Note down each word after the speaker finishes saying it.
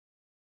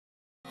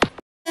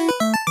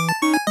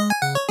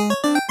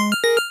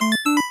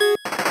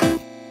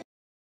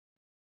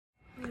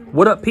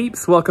What up,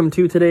 peeps? Welcome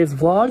to today's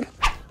vlog.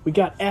 We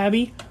got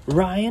Abby,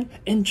 Ryan,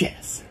 and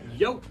Jess.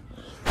 Yo!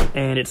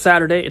 And it's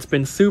Saturday. It's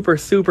been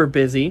super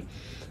busy.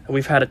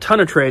 We've had a ton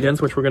of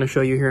trade-ins, which we're going to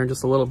show you here in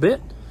just a little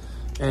bit.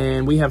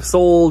 And we have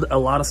sold a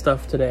lot of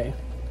stuff today.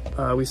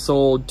 We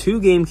sold 2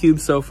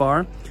 GameCubes so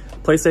far,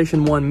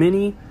 PlayStation 1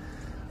 Mini,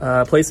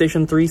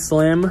 PlayStation 3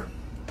 Slim,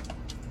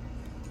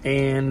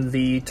 and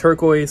the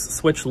turquoise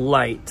Switch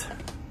Lite.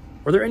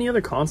 Were there any other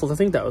consoles? I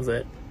think that was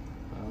it.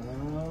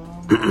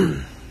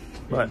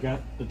 We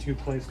got the 2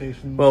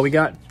 PlayStations. Well, we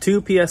got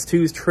 2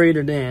 PS2s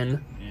traded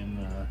in,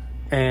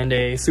 and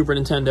a Super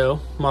Nintendo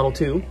Model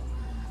 2,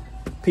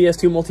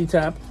 PS2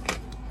 multi-tap,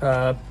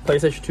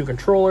 PlayStation 2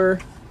 controller,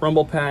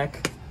 Rumble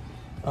Pack,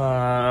 2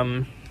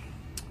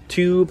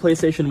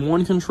 PlayStation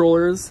 1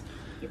 controllers,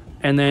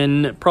 and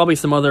then probably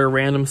some other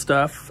random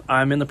stuff.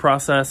 I'm in the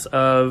process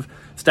of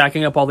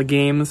stacking up all the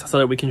games so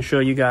that we can show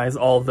you guys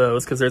all of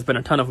those, because there's been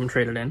a ton of them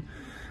traded in.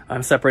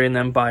 I'm separating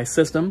them by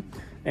system,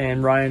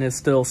 and Ryan is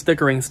still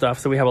stickering stuff,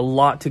 so we have a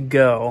lot to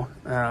go.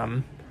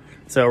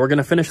 So we're going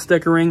to finish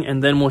stickering,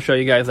 and then we'll show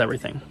you guys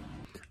everything.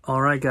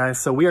 All right,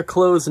 guys, so we are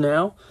closed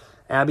now.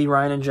 Abby,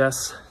 Ryan, and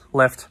Jess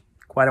left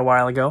quite a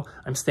while ago.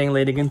 I'm staying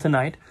late again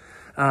tonight.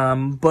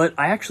 But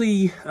I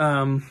actually,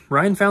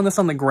 Ryan found this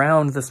on the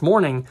ground this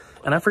morning,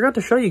 and I forgot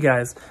to show you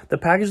guys. The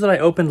package that I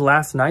opened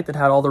last night that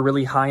had all the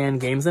really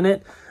high-end games in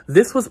it,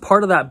 this was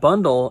part of that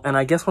bundle, and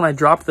I guess when I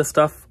dropped the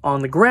stuff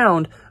on the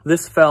ground,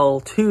 this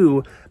fell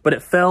too, but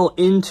it fell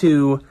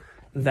into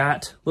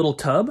that little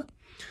tub.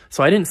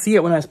 So I didn't see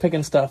it when I was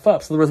picking stuff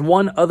up. So there was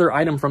one other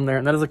item from there,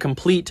 and that is a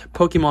complete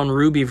Pokemon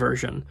Ruby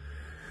version.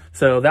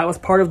 So that was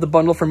part of the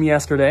bundle from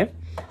yesterday.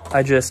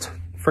 I just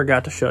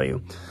forgot to show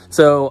you.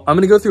 So I'm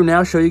going to go through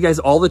now, show you guys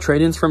all the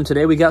trade-ins from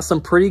today. We got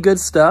some pretty good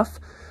stuff.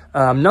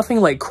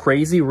 Nothing like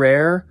crazy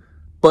rare,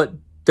 but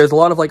there's a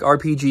lot of like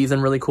RPGs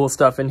and really cool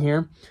stuff in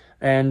here.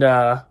 And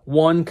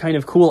one kind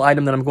of cool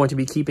item that I'm going to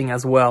be keeping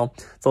as well.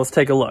 So let's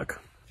take a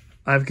look.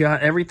 I've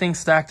got everything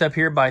stacked up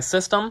here by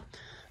system.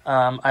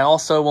 I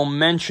also will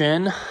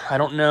mention, I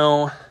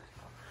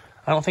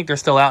don't think they're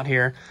still out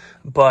here,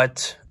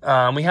 but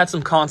we had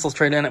some consoles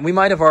trade in. We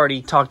might have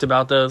already talked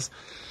about those.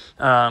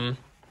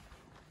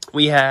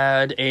 We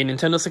had a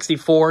Nintendo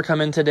 64 come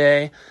in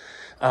today,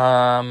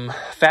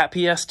 Fat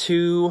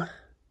PS2,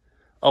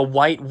 a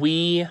white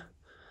Wii,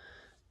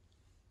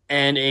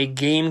 and a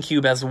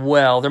GameCube as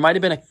well. There might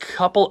have been a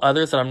couple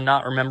others that I'm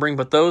not remembering,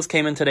 but those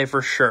came in today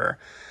for sure.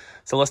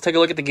 So let's take a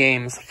look at the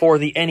games. For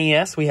the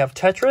NES, we have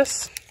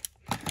Tetris,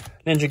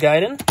 Ninja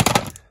Gaiden,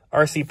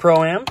 RC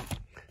Pro-Am,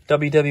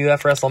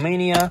 WWF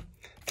WrestleMania,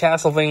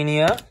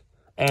 Castlevania,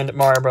 and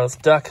Mario Bros.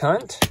 Duck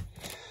Hunt.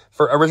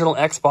 For original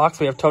Xbox,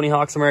 we have Tony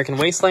Hawk's American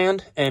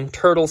Wasteland and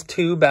Turtles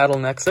 2 Battle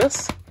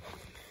Nexus.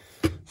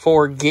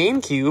 For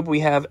GameCube,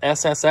 we have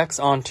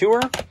SSX on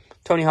Tour,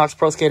 Tony Hawk's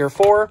Pro Skater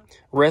 4,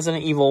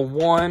 Resident Evil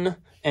 1,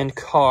 and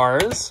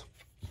Cars.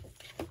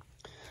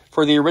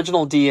 For the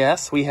original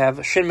DS, we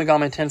have Shin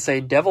Megami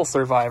Tensei Devil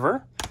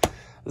Survivor,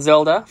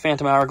 Zelda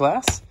Phantom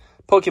Hourglass,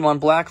 Pokemon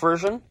Black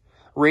version,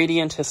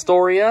 Radiant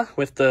Historia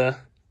with the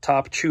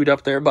top chewed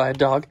up there by a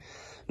dog,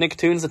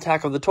 Nicktoons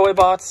Attack of the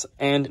Toybots,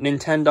 and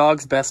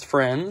Nintendog's Best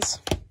Friends.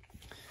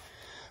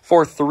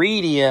 For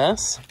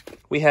 3DS,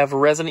 we have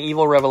Resident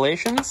Evil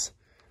Revelations,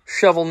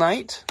 Shovel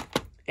Knight,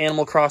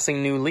 Animal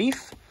Crossing New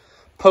Leaf,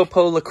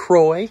 Popo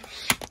LaCroix,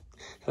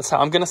 that's how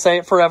I'm going to say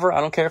it forever, I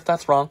don't care if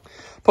that's wrong,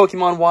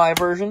 Pokemon Y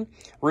version,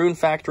 Rune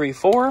Factory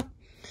 4,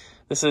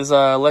 this is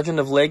Legend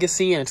of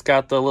Legacy, and it's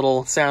got the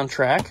little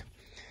soundtrack,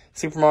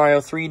 Super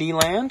Mario 3D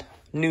Land,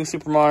 New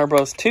Super Mario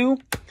Bros. 2,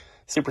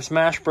 Super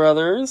Smash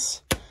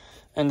Brothers,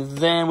 and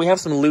then we have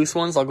some loose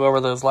ones. I'll go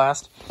over those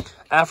last.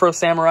 Afro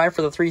Samurai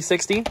for the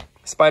 360,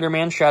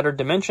 Spider-Man Shattered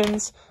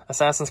Dimensions,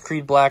 Assassin's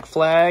Creed Black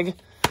Flag,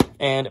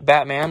 and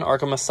Batman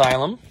Arkham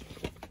Asylum.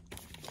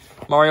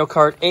 Mario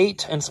Kart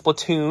 8 and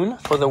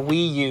Splatoon for the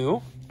Wii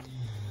U.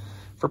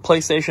 For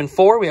PlayStation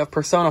 4, we have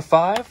Persona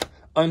 5,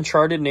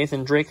 Uncharted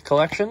Nathan Drake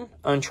Collection,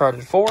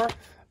 Uncharted 4,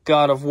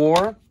 God of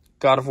War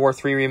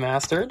 3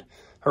 Remastered,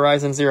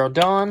 Horizon Zero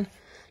Dawn,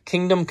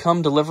 Kingdom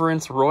Come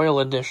Deliverance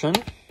Royal Edition,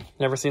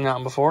 never seen that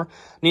one before,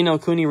 Ni no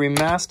Kuni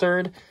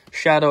Remastered,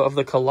 Shadow of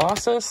the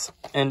Colossus,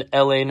 and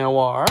L.A.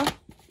 Noire.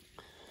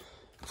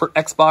 For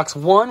Xbox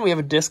One, we have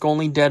a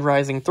disc-only Dead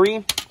Rising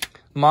 3,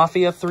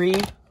 Mafia 3,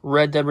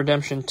 Red Dead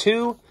Redemption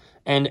 2,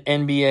 and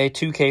NBA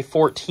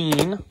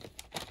 2K14.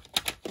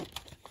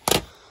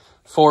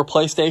 For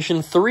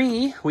PlayStation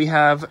 3, we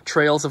have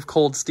Trails of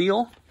Cold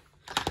Steel,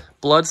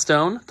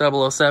 Bloodstone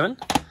 007,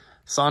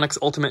 Sonic's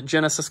Ultimate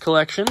Genesis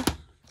Collection,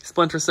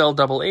 Splinter Cell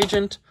Double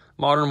Agent,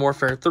 Modern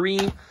Warfare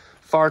 3,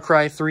 Far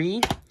Cry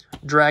 3,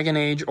 Dragon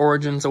Age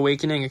Origins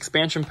Awakening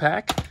Expansion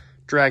Pack,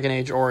 Dragon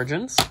Age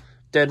Origins,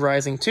 Dead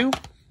Rising 2,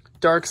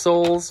 Dark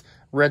Souls,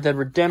 Red Dead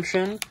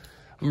Redemption,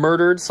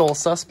 Murdered Soul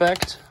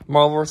Suspect,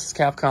 Marvel vs.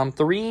 Capcom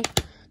 3,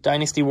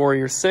 Dynasty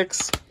Warriors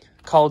 6,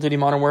 Call of Duty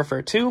Modern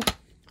Warfare 2,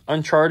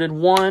 Uncharted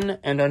 1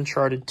 and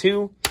Uncharted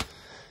 2,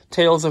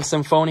 Tales of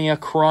Symphonia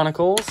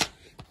Chronicles,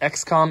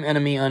 XCOM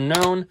Enemy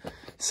Unknown,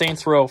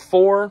 Saints Row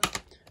 4,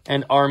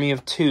 and Army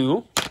of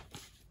Two.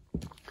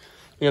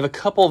 We have a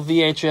couple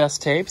VHS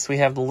tapes. We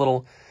have the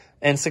little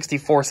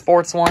N64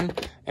 sports one,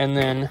 and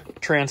then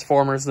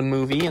Transformers the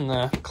movie in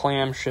the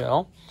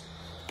clamshell.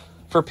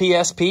 For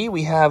PSP,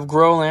 we have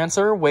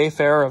Growlancer,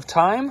 Wayfarer of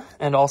Time,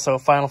 and also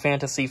Final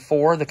Fantasy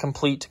IV, the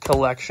complete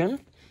collection.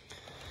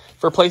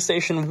 For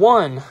PlayStation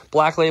 1,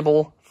 Black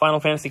Label Final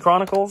Fantasy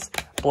Chronicles,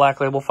 Black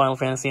Label Final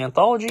Fantasy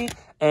Anthology,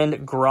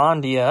 and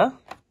Grandia.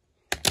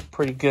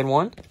 Pretty good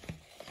one.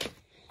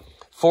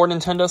 For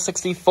Nintendo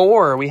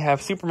 64, we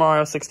have Super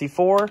Mario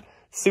 64,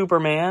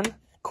 Superman,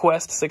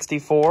 Quest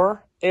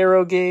 64,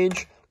 Aero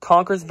Gauge,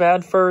 Conker's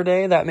Bad Fur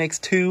Day. That makes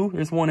 2.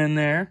 There's 1 in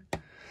there.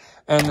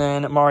 And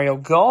then Mario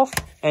Golf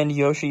and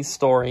Yoshi's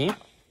Story.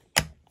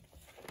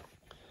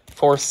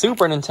 For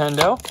Super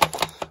Nintendo,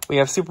 we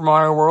have Super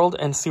Mario World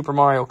and Super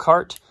Mario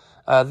Kart.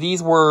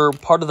 These were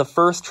part of the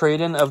first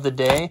trade-in of the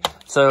day,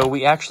 so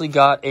we actually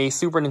got a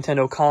Super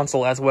Nintendo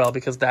console as well,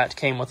 because that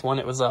came with one.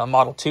 It was a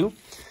Model 2.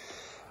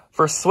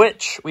 For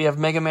Switch, we have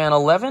Mega Man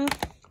 11,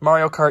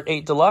 Mario Kart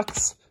 8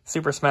 Deluxe,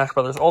 Super Smash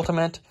Bros.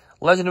 Ultimate,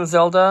 Legend of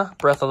Zelda,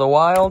 Breath of the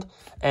Wild,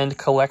 and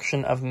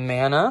Collection of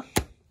Mana.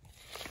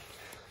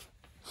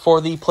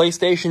 For the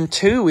PlayStation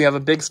 2, we have a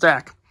big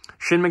stack.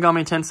 Shin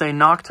Megami Tensei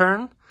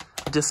Nocturne,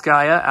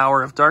 Disgaea,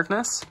 Hour of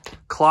Darkness,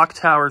 Clock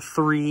Tower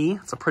 3,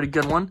 it's a pretty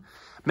good one,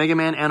 Mega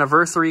Man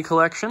Anniversary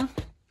Collection,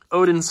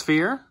 Odin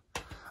Sphere,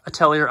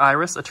 Atelier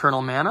Iris,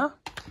 Eternal Mana,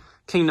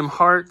 Kingdom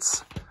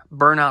Hearts,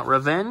 Burnout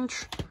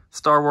Revenge,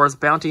 Star Wars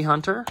Bounty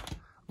Hunter,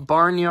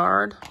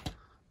 Barnyard,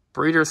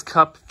 Breeders'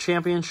 Cup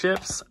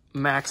Championships,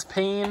 Max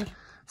Payne,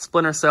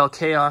 Splinter Cell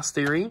Chaos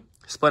Theory,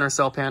 Splinter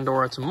Cell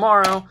Pandora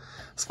Tomorrow,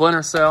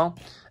 Splinter Cell,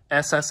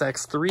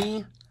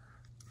 SSX3,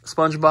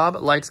 SpongeBob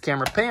Lights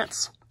Camera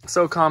Pants,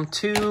 SOCOM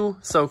 2,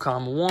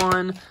 SOCOM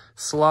 1,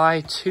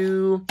 Sly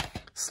 2,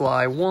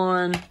 Sly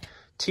 1,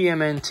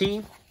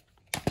 TMNT,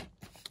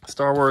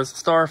 Star Wars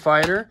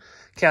Starfighter,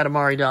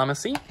 Katamari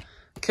Damacy,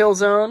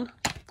 Killzone,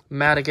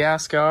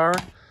 Madagascar,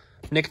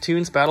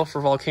 Nicktoons Battle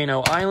for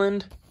Volcano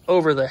Island,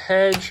 Over the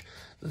Hedge.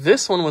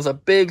 This one was a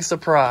big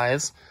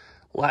surprise.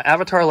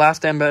 Avatar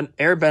Last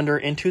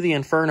Airbender Into the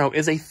Inferno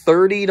is a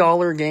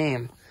 $30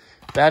 game.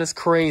 That is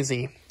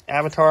crazy.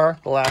 Avatar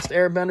The Last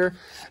Airbender.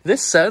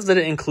 This says that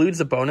it includes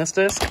a bonus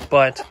disc,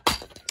 but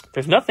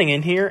there's nothing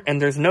in here,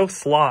 and there's no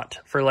slot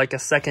for like a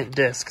second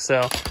disc,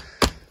 so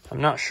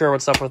I'm not sure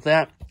what's up with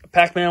that.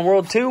 Pac-Man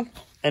World 2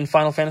 and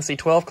Final Fantasy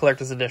XII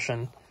Collector's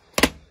Edition.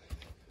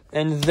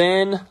 And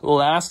then,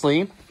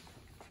 lastly,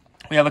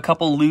 we have a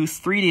couple loose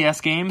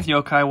 3DS games,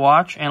 Yokai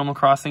Watch, Animal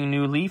Crossing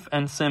New Leaf,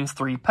 and Sims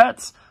 3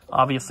 Pets,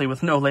 obviously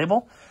with no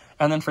label.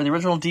 And then for the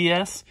original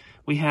DS,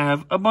 we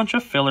have a bunch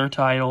of filler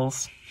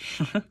titles.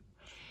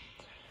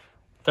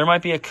 There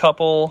might be a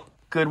couple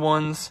good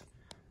ones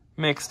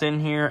mixed in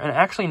here. And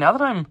actually, now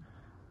that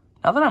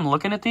I'm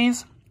looking at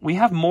these, we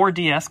have more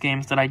DS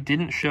games that I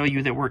didn't show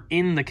you that were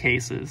in the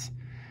cases.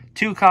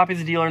 2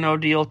 copies of Deal or No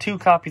Deal, 2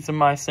 copies of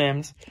My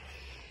Sims.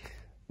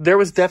 There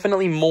was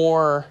definitely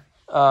more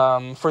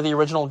for the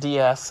original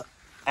DS.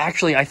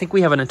 Actually, I think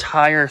we have an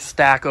entire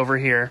stack over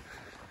here.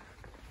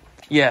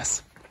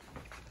 Yes.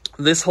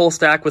 This whole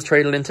stack was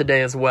traded in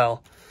today as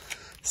well.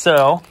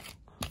 So,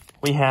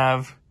 we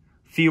have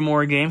a few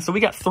more games. So we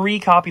got 3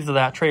 copies of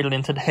that traded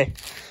in today.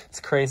 It's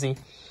crazy.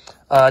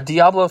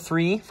 Diablo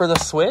 3 for the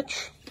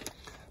Switch.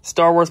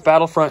 Star Wars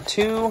Battlefront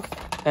 2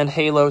 and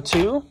Halo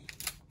 2.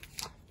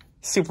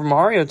 Super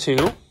Mario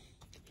 2.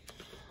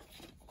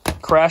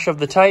 Crash of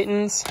the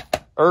Titans.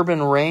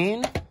 Urban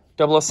Reign.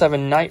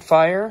 007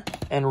 Nightfire.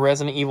 And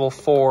Resident Evil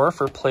 4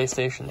 for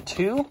PlayStation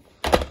 2.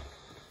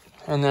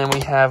 And then we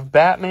have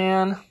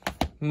Batman,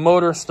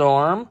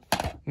 Motorstorm,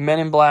 Men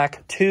in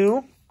Black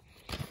 2,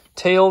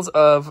 Tales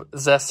of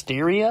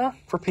Zestiria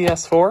for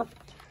PS4,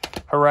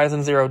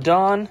 Horizon Zero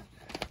Dawn,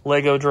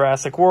 Lego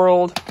Jurassic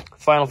World,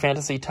 Final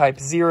Fantasy Type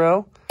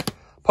 0,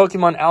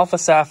 Pokemon Alpha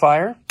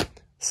Sapphire,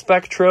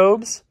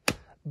 Spectrobes,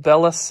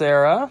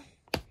 Bellicera,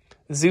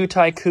 Zoo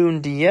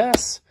Tycoon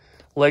DS,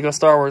 Lego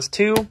Star Wars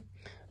 2,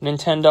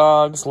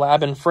 Nintendogs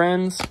Lab and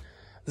Friends,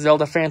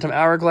 Zelda Phantom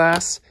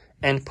Hourglass,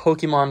 and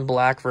Pokemon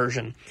Black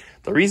version.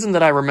 The reason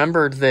that I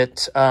remembered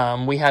that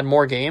we had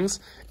more games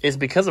is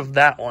because of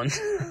that one.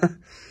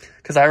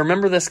 Because I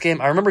remember this game,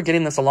 I remember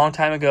getting this a long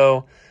time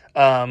ago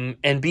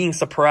and being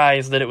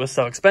surprised that it was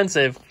so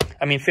expensive.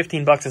 I mean,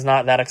 $15 is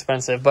not that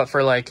expensive, but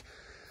for like,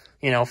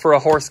 you know, for a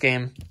horse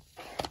game,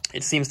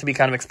 it seems to be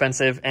kind of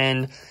expensive.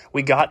 And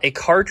we got a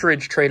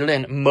cartridge traded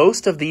in.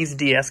 Most of these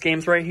DS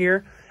games right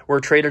here were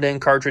traded in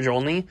cartridge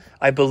only.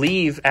 I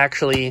believe,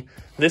 actually,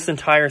 this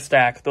entire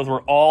stack, those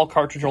were all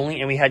cartridge only,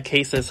 and we had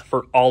cases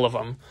for all of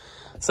them.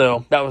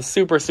 So that was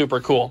super,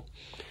 super cool.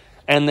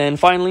 And then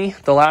finally,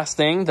 the last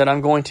thing that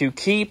I'm going to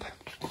keep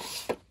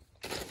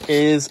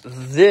is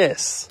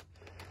this.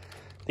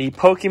 The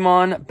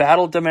Pokemon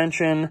Battle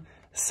Dimension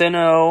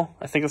Sinnoh,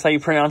 I think that's how you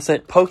pronounce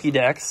it,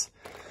 Pokédex.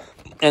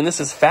 And this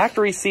is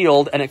factory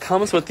sealed, and it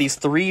comes with these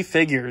 3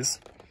 figures.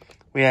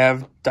 We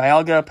have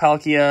Dialga,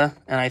 Palkia,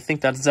 and I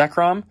think that's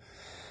Zekrom.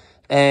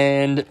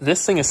 And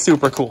this thing is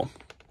super cool.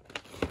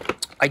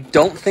 I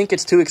don't think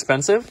it's too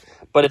expensive,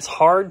 but it's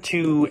hard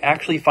to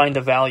actually find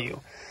the value.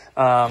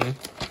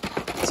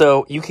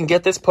 So you can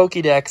get this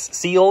Pokédex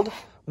sealed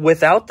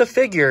without the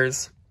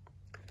figures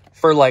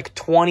for like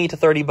 20 to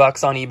 30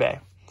 bucks on eBay.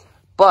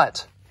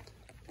 But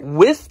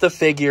with the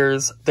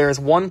figures, there's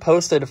one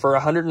posted for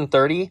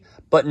 130,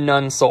 but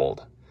none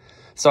sold.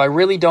 So I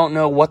really don't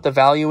know what the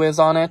value is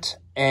on it,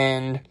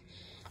 and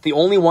the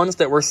only ones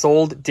that were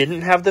sold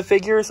didn't have the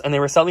figures, and they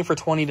were selling for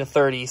 20 to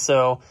 30.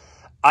 So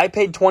I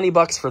paid 20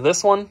 bucks for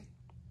this one,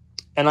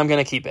 and I'm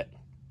going to keep it.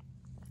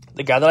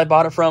 The guy that I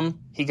bought it from,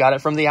 he got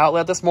it from the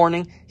outlet this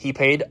morning. He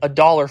paid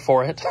 $1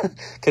 for it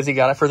because he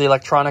got it for the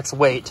electronics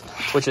weight,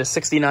 which is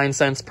 69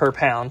 cents per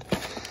pound.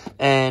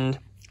 And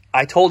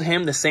I told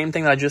him the same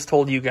thing that I just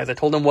told you guys. I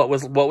told him what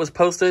was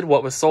posted,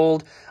 what was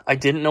sold. I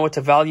didn't know what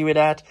to value it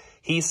at.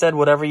 He said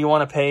whatever you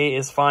want to pay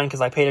is fine because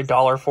I paid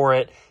 $1 for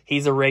it.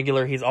 He's a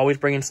regular. He's always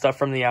bringing stuff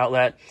from the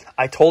outlet.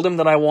 I told him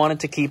that I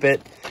wanted to keep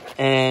it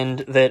and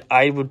that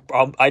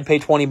I'd pay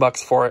 20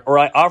 bucks for it, or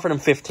I offered him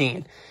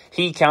 15.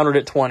 He countered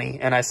at 20,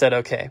 and I said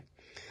okay.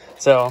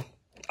 So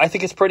I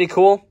think it's pretty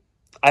cool.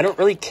 I don't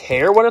really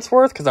care what it's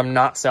worth because I'm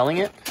not selling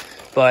it,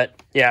 but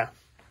yeah,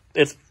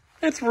 it's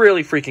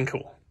really freaking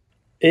cool.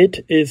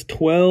 It is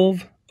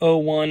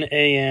 12:01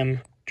 a.m.,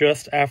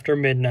 just after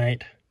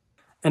midnight,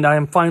 and I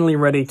am finally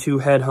ready to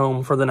head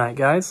home for the night,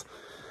 guys.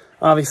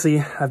 Obviously,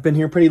 I've been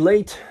here pretty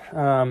late,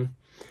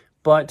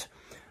 but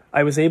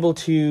I was able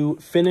to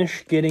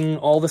finish getting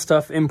all the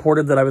stuff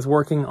imported that I was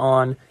working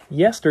on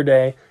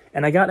yesterday,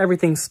 and I got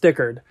everything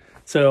stickered.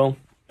 So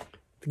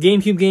the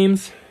GameCube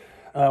games,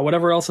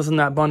 whatever else is in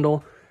that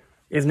bundle,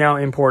 is now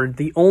imported.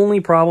 The only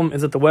problem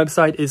is that the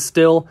website is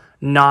still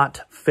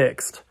not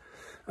fixed.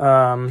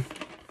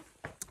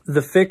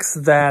 The fix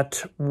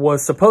that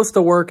was supposed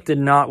to work did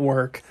not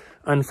work,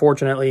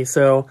 unfortunately.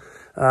 So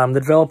the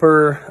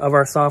developer of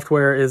our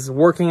software is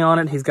working on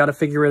it. He's got to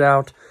figure it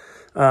out.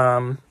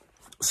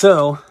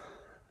 So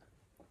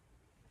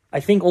I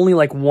think only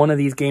like one of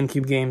these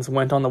GameCube games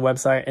went on the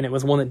website, and it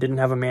was one that didn't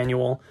have a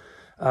manual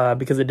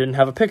because it didn't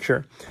have a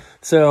picture.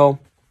 So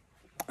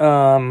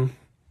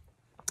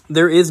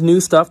there is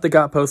new stuff that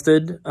got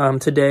posted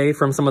today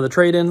from some of the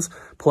trade-ins,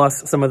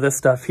 plus some of this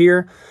stuff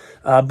here,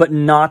 but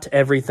not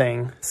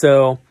everything.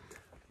 So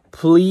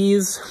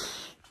please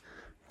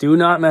do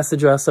not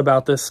message us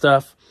about this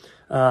stuff.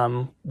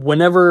 When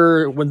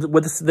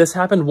this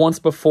happened once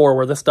before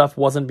where this stuff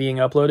wasn't being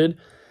uploaded,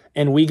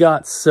 and we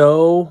got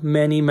so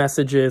many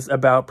messages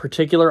about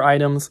particular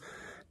items,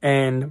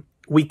 and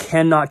we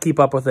cannot keep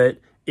up with it.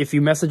 If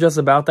you message us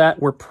about that,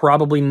 we're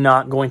probably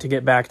not going to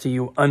get back to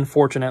you,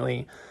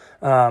 unfortunately.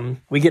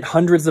 We get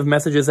hundreds of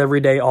messages every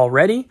day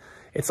already.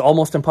 It's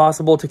almost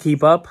impossible to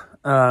keep up,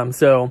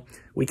 so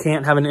we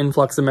can't have an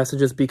influx of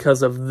messages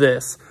because of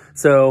this.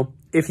 So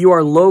if you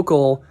are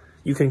local,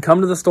 you can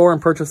come to the store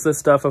and purchase this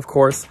stuff, of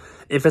course.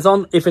 If it's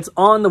on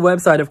the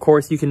website, of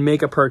course, you can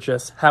make a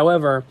purchase.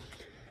 However,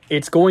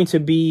 it's going to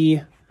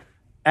be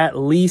at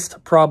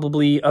least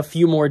probably a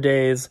few more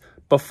days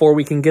before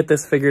we can get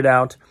this figured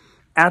out.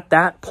 At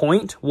that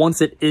point, once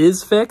it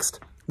is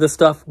fixed, the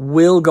stuff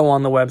will go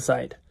on the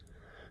website.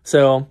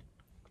 So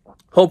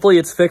hopefully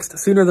it's fixed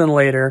sooner than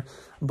later,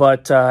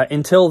 but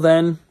until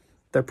then,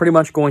 they're pretty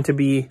much going to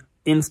be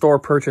in-store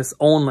purchase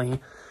only.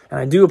 And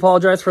I do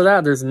apologize for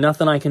that. There's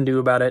nothing I can do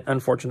about it,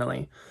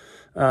 unfortunately.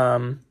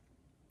 So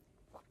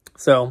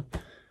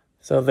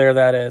there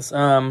that is.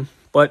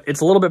 But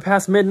it's a little bit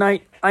past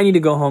midnight. I need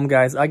to go home,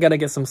 guys. I gotta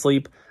get some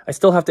sleep. I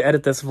still have to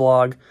edit this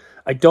vlog.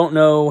 I don't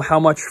know how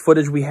much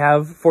footage we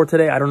have for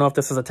today. I don't know if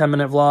this is a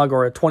 10-minute vlog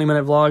or a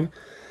 20-minute vlog.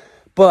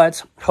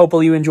 But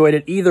hopefully you enjoyed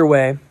it either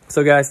way.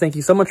 So guys, thank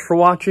you so much for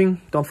watching.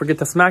 Don't forget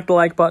to smack the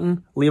like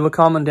button, leave a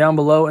comment down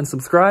below, and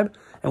subscribe.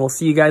 And we'll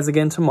see you guys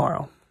again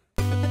tomorrow.